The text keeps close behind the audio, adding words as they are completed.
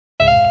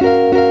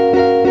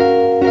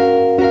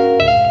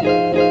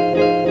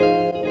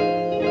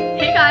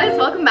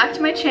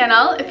my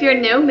channel. If you're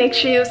new, make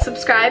sure you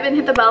subscribe and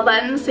hit the bell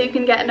button so you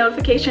can get a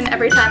notification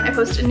every time I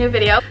post a new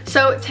video.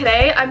 So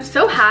today I'm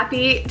so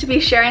happy to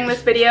be sharing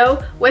this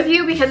video with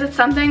you because it's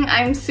something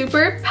I'm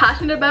super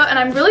passionate about, and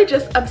I'm really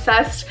just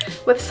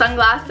obsessed with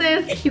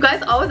sunglasses. You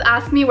guys always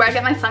ask me where I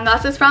get my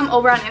sunglasses from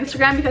over on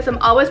Instagram because I'm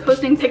always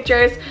posting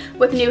pictures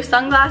with new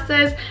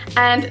sunglasses,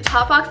 and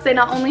Topfoxx, they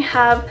not only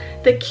have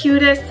the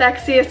cutest,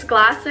 sexiest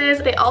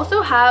glasses, they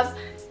also have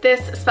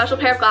this special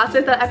pair of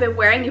glasses that I've been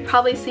wearing. You've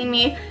probably seen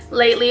me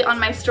lately on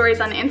my stories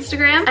on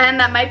Instagram, and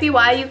that might be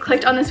why you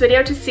clicked on this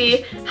video to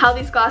see how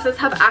these glasses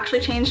have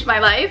actually changed my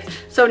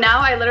life. So now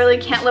I literally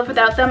can't live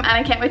without them, and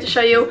I can't wait to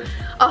show you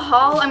a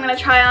haul. I'm gonna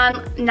try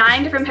on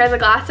 9 different pairs of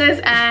glasses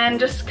and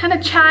just kind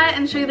of chat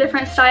and show you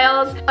different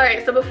styles.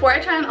 Alright, so before I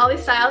try on all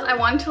these styles, I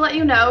wanted to let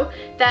you know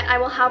that I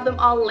will have them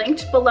all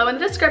linked below in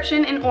the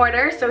description in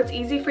order, so it's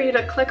easy for you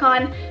to click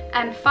on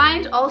and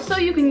find. Also,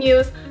 you can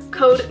use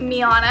code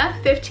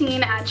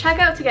MianaLauren15 at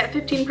checkout to get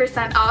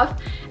 15%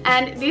 off.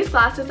 And these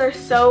glasses are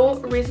so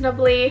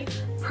reasonably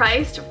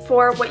priced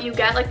for what you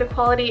get. Like, the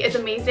quality is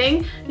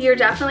amazing. You're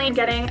definitely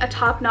getting a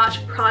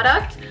top-notch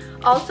product.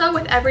 Also,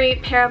 with every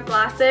pair of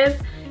glasses,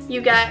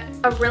 you get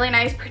a really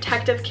nice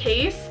protective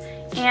case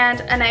and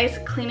a nice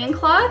cleaning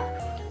cloth,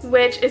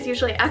 which is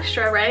usually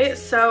extra, right?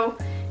 So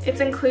it's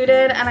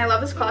included, and I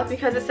love this cloth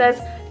because it says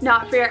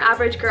not for your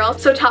average girl.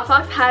 So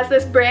Topfoxx has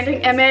this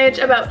branding image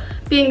about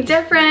being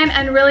different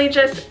and really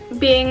just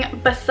being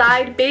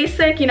beside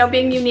basic, you know,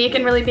 being unique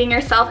and really being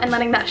yourself and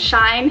letting that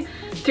shine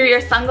through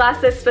your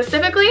sunglasses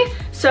specifically.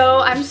 So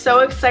I'm so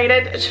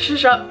excited to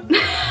show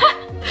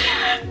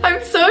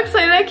I'm so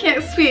excited, I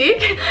can't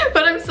speak,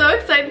 but I'm so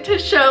excited to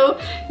show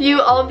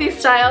you all of these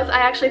styles. I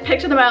actually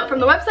picked them out from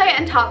the website,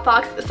 and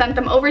Topfoxx sent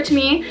them over to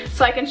me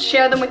so I can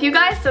share them with you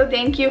guys, so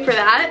thank you for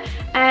that.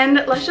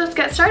 And let's just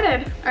get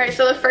started. Alright,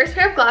 so the first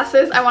pair of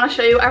glasses I want to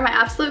show you are my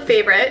absolute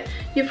favorite.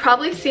 You've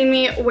probably seen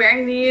me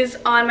wearing these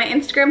on my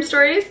Instagram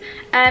stories,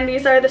 and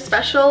these are the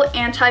special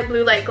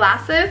anti-blue light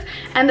glasses.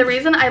 And the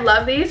reason I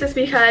love these is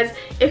because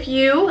if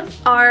you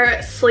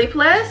are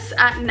sleepless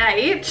at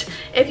night,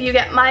 if you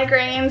get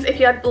migraines, if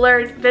you have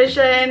blurred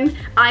vision,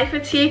 eye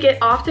fatigue, it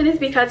often is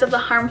because of the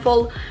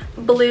harmful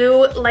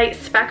blue light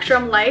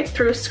spectrum lights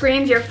through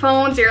screens, your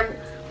phones, your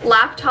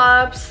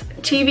laptops,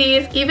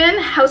 TVs, even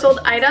household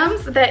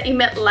items that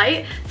emit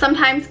light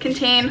sometimes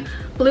contain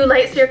blue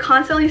light, so you're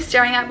constantly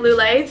staring at blue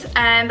lights,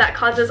 and that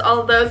causes all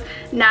of those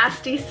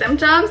nasty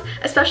symptoms,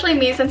 especially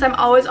me since I'm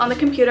always on the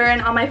computer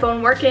and on my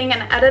phone working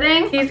and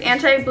editing. These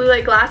anti-blue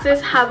light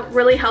glasses have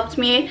really helped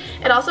me.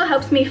 It also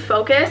helps me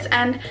focus,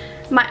 and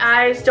my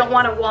eyes don't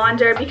want to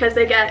wander because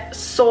they get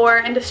sore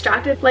and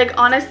distracted. Like,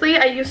 honestly,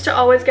 I used to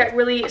always get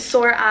really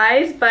sore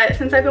eyes, but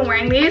since I've been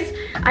wearing these,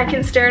 I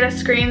can stare at a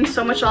screen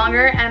so much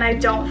longer, and I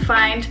don't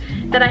find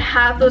that I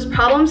have those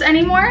problems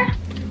anymore.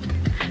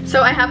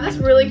 So I have this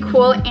really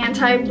cool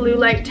anti-blue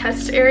light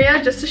test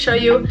area just to show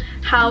you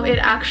how it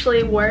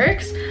actually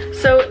works.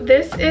 So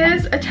this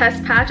is a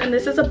test patch, and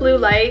this is a blue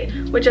light,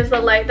 which is the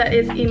light that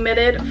is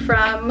emitted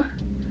from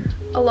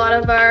a lot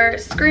of our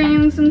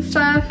screens and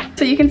stuff.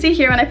 So you can see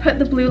here when I put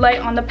the blue light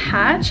on the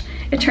patch,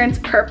 it turns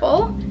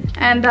purple,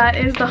 and that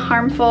is the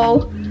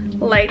harmful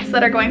lights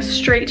that are going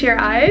straight to your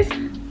eyes.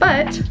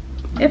 But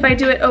if I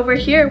do it over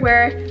here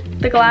where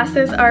the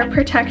glasses are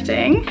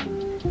protecting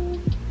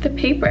the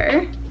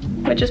paper,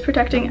 which is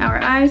protecting our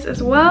eyes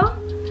as well,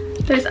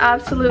 there's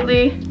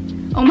absolutely,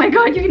 oh my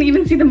god, you can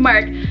even see the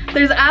mark.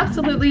 There's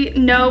absolutely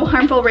no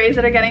harmful rays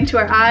that are getting to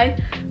our eye.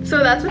 So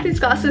that's what these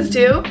glasses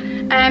do,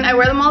 and I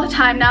wear them all the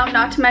time now,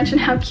 not to mention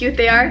how cute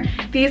they are.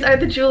 These are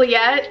the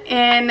Juliet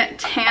in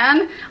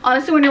tan.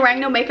 Honestly, when you're wearing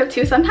no makeup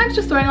too, sometimes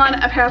just throwing on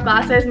a pair of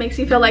glasses makes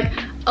you feel like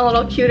a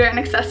little cuter and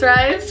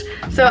accessorized.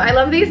 So I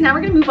love these. Now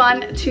we're gonna move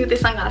on to the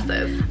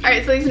sunglasses.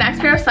 Alright, so these next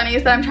pair of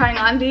sunnies that I'm trying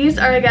on, these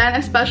are again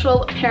a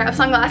special pair of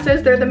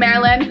sunglasses. They're the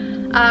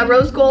MianaLauren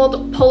rose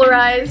gold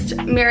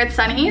polarized mirrored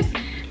sunnies.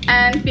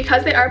 And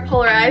because they are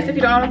polarized, if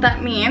you don't know what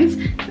that means,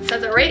 it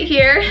says it right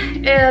here,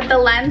 the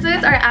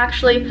lenses are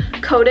actually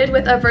coated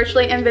with a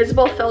virtually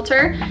invisible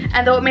filter,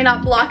 and though it may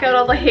not block out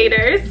all the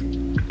haters,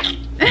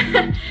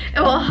 it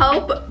will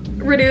help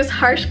reduce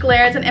harsh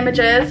glares, and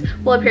images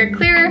will appear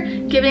clearer,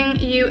 giving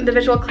you the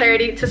visual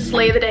clarity to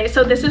slay the day.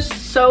 So this is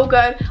so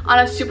good on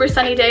a super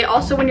sunny day.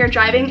 Also, when you're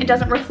driving, it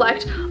doesn't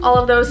reflect all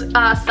of those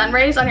sun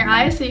rays on your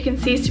eyes, so you can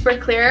see super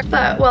clear.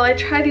 But while I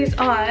try these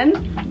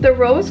on, the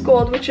rose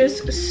gold, which is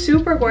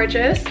super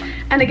gorgeous,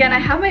 and again, I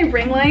have my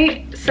ring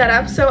light set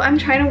up, so I'm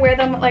trying to wear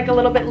them like a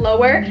little bit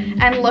lower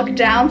and look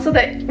down so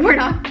that we're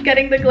not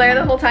getting the glare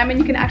the whole time and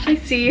you can actually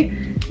see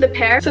the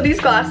pair. So these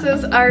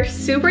glasses are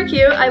super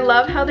cute. I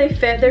love how they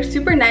fit. They're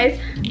super nice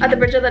at the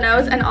bridge of the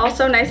nose and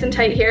also nice and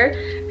tight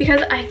here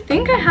because I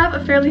think I have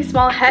a fairly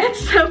small head,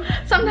 so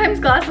sometimes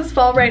glasses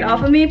fall right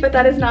off of me, but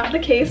that is not the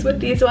case with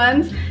these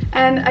ones.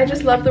 And I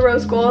just love the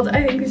rose gold.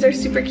 I think these are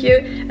super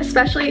cute,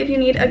 especially if you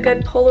need a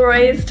good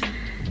polarized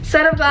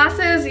set of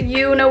glasses.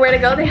 You know where to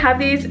go. They have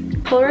these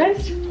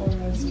polarized?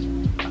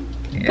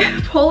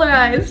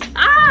 Polarized.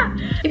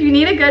 If you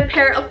need a good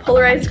pair of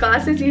polarized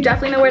glasses, you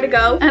definitely know where to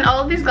go. And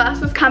all of these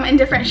glasses come in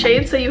different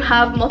shades, so you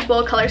have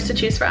multiple colors to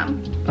choose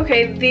from.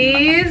 Okay,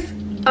 these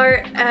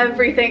are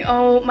everything.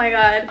 Oh my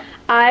god.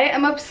 I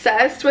am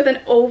obsessed with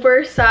an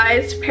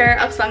oversized pair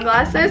of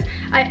sunglasses.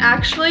 I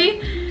actually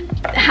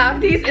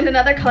have these in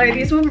another color.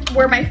 These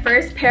were my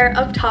first pair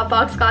of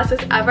Topfoxx glasses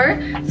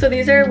ever. So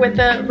these are with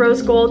the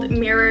rose gold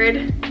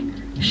mirrored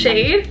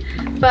shade,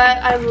 but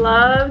I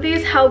love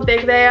these, how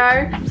big they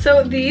are.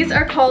 So these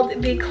are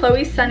called the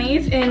Chloe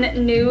Sunnies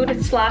in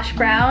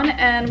nude/brown,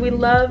 and we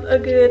love a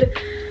good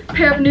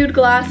pair of nude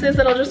glasses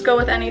that'll just go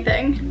with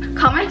anything.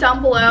 Comment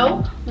down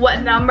below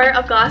what number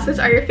of glasses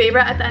are your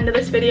favorite at the end of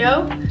this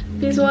video.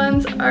 These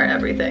ones are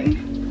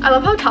everything. I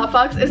love how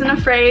Topfoxx isn't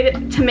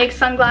afraid to make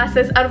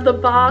sunglasses out of the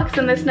box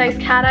in this nice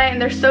cat eye,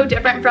 and they're so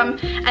different from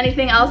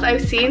anything else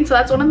I've seen. So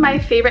that's one of my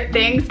favorite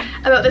things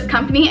about this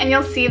company, and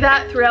you'll see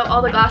that throughout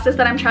all the glasses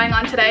that I'm trying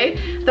on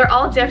today. They're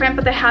all different,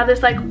 but they have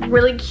this like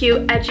really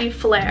cute edgy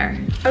flair.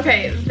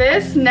 Okay,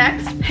 this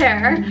next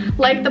pair,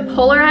 like the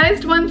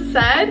polarized one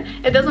said,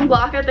 it doesn't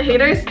block out the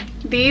haters.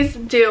 These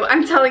do.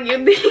 I'm telling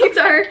you, these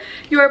are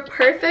your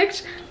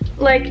perfect,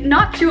 like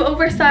not too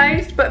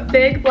oversized, but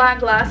big black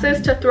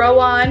glasses to throw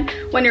on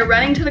when you're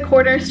running to the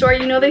corner store.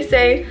 You know they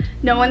say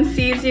no one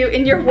sees you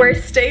in your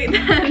worst state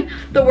than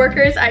the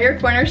workers at your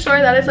corner store.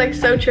 That is like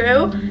so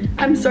true.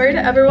 I'm sorry to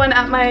everyone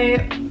at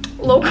my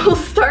local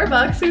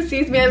Starbucks who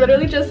sees me. I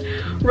literally just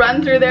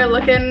run through there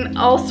looking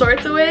all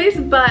sorts of ways,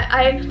 but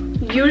I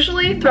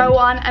usually throw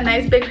on a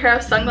nice big pair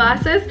of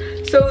sunglasses,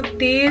 so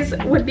these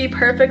would be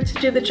perfect to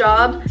do the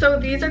job. So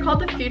these are called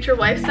the Future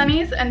Wife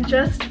Sunnies, and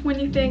just when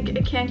you think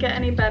it can't get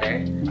any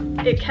better,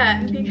 it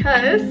can,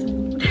 because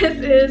this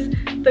is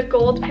the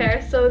gold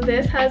pair. So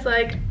this has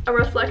like a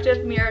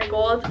reflective mirror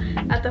gold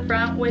at the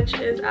front, which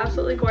is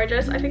absolutely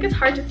gorgeous. I think it's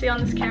hard to see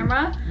on this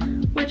camera,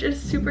 which is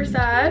super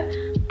sad,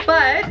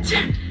 but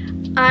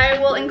I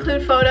will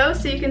include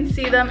photos so you can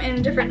see them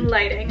in different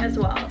lighting as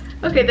well.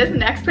 Okay, this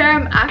next pair,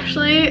 I'm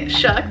actually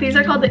shook. These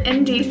are called the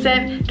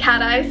Indecent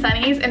Cat Eye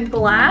Sunnies in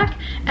black,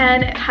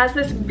 and it has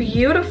this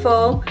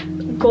beautiful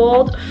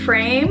gold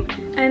frame.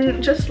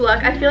 And just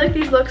look, I feel like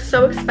these look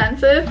so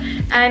expensive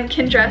and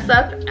can dress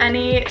up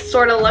any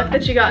sort of look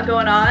that you got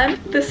going on.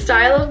 The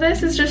style of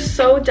this is just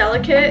so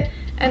delicate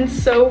and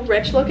so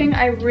rich looking.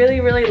 I really,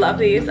 really love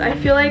these. I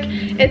feel like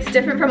it's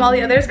different from all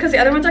the others because the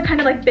other ones are kind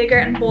of like bigger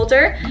and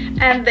bolder,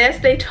 and this,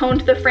 they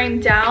toned the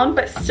frame down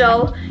but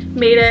still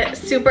made it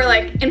super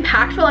like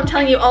impactful. I'm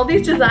telling you, all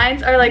these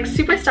designs are like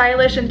super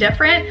stylish and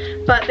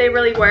different, but they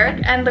really work,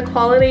 and the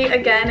quality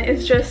again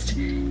is just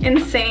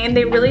insane.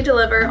 They really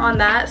deliver on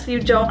that, so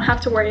you don't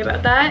have to worry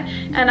about that.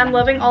 And I'm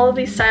loving all of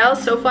these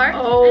styles so far.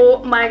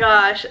 Oh my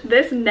gosh,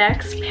 this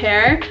next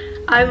pair,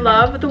 I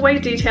love the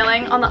white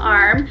detailing on the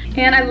arm,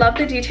 and I love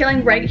the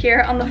detailing right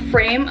here on the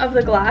frame of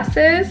the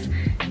glasses.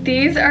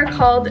 These are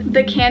called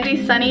the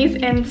Candy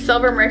Sunnies in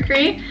Silver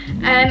Mercury,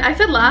 and I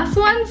said last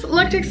ones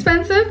looked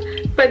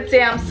expensive, but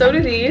damn, so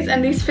do these,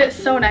 and these fit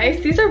so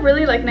nice. These are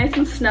really like nice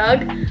and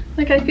snug.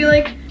 Like I feel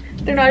like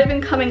they're not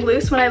even coming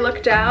loose when I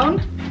look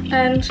down,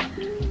 and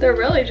they're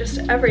really just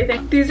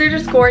everything. These are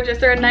just gorgeous.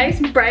 They're a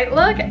nice bright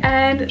look,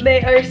 and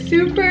they are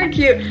super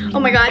cute. Oh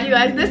my god, you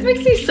guys, this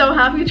makes me so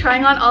happy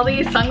trying on all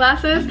these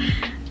sunglasses.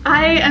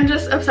 I am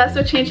just obsessed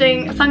with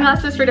changing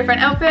sunglasses for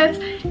different outfits,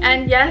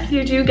 and yes,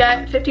 you do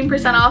get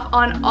 15% off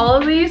on all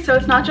of these, so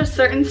it's not just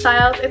certain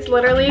styles, it's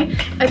literally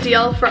a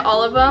deal for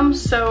all of them,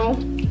 so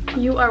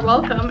you are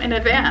welcome in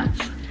advance.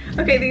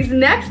 Okay, these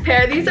next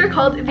pair, these are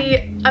called the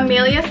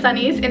Amelia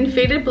Sunnies in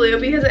Faded Blue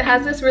because it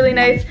has this really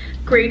nice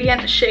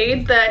gradient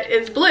shade that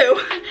is blue,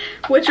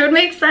 which would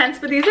make sense,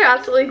 but these are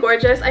absolutely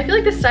gorgeous. I feel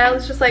like the style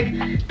is just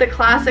like the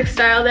classic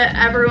style that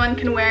everyone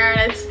can wear,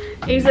 and it's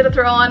easy to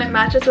throw on, it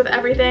matches with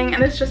everything,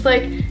 and it's just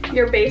like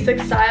your basic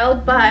style,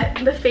 but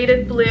the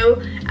faded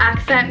blue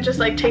accent just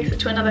like takes it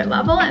to another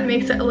level and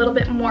makes it a little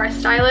bit more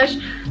stylish.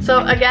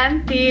 So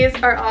again, these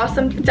are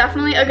awesome.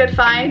 Definitely a good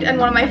find and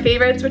one of my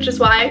favorites, which is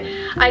why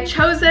I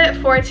chose it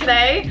for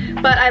today.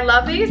 But I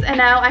love these, and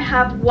now I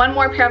have one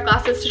more pair of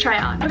glasses to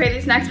try on. Okay,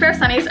 these next pair of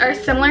sunnies are a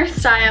similar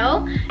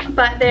style,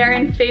 but they are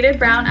in faded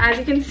brown, as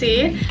you can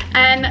see,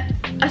 and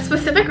a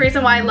specific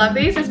reason why I love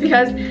these is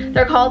because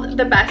they're called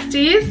the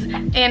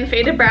Besties in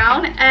Faded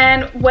Brown,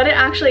 and what it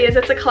actually is,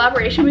 it's a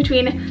collaboration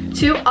between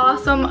two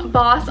awesome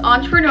boss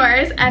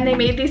entrepreneurs, and they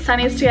made these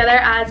sunnies together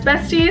as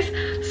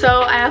besties,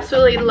 so I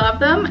absolutely love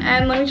them.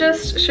 And let me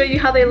just show you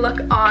how they look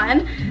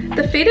on.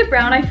 The Faded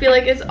Brown I feel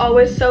like is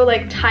always so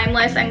like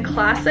timeless and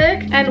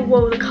classic, and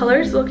whoa, the color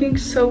is looking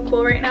so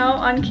cool right now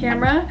on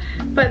camera,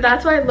 but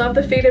that's why I love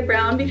the Faded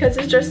Brown, because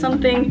it's just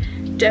something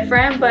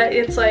different, but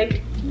it's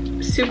like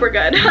super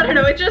good. I don't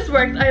know, it just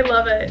works. I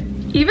love it.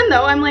 Even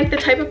though I'm like the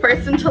type of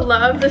person to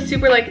love the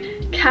super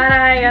like cat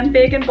eye and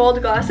big and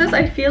bold glasses,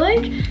 I feel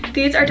like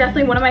these are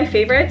definitely one of my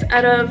favorites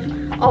out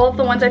of all of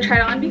the ones I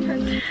tried on.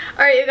 Because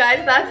Alright you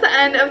guys, that's the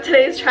end of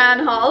today's try on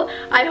haul.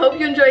 I hope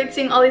you enjoyed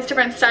seeing all these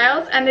different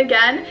styles, and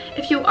again,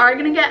 if you are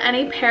gonna get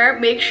any pair,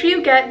 make sure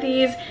you get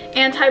these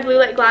anti-blue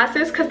light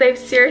glasses because they've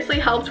seriously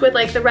helped with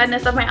like the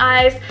redness of my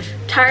eyes,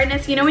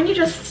 tiredness. You know when you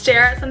just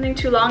stare at something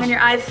too long and your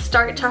eyes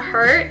start to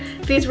hurt?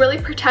 These really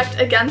protect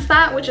against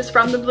that, which is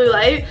from the blue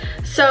light.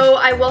 So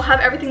I will have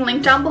everything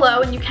linked down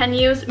below, and you can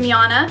use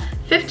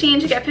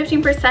Miana15 to get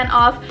 15%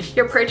 off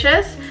your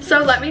purchase. So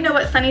let me know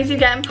what sunnies you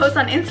get and post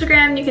on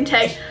Instagram. You can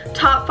tag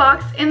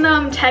Topfoxx in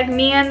them, tag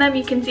me in them.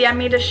 You can DM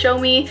me to show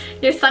me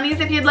your sunnies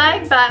if you'd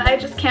like, but I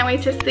just can't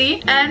wait to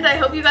see. And I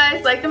hope you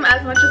guys like them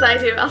as much as I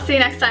do. I'll see you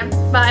next time.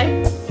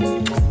 Bye.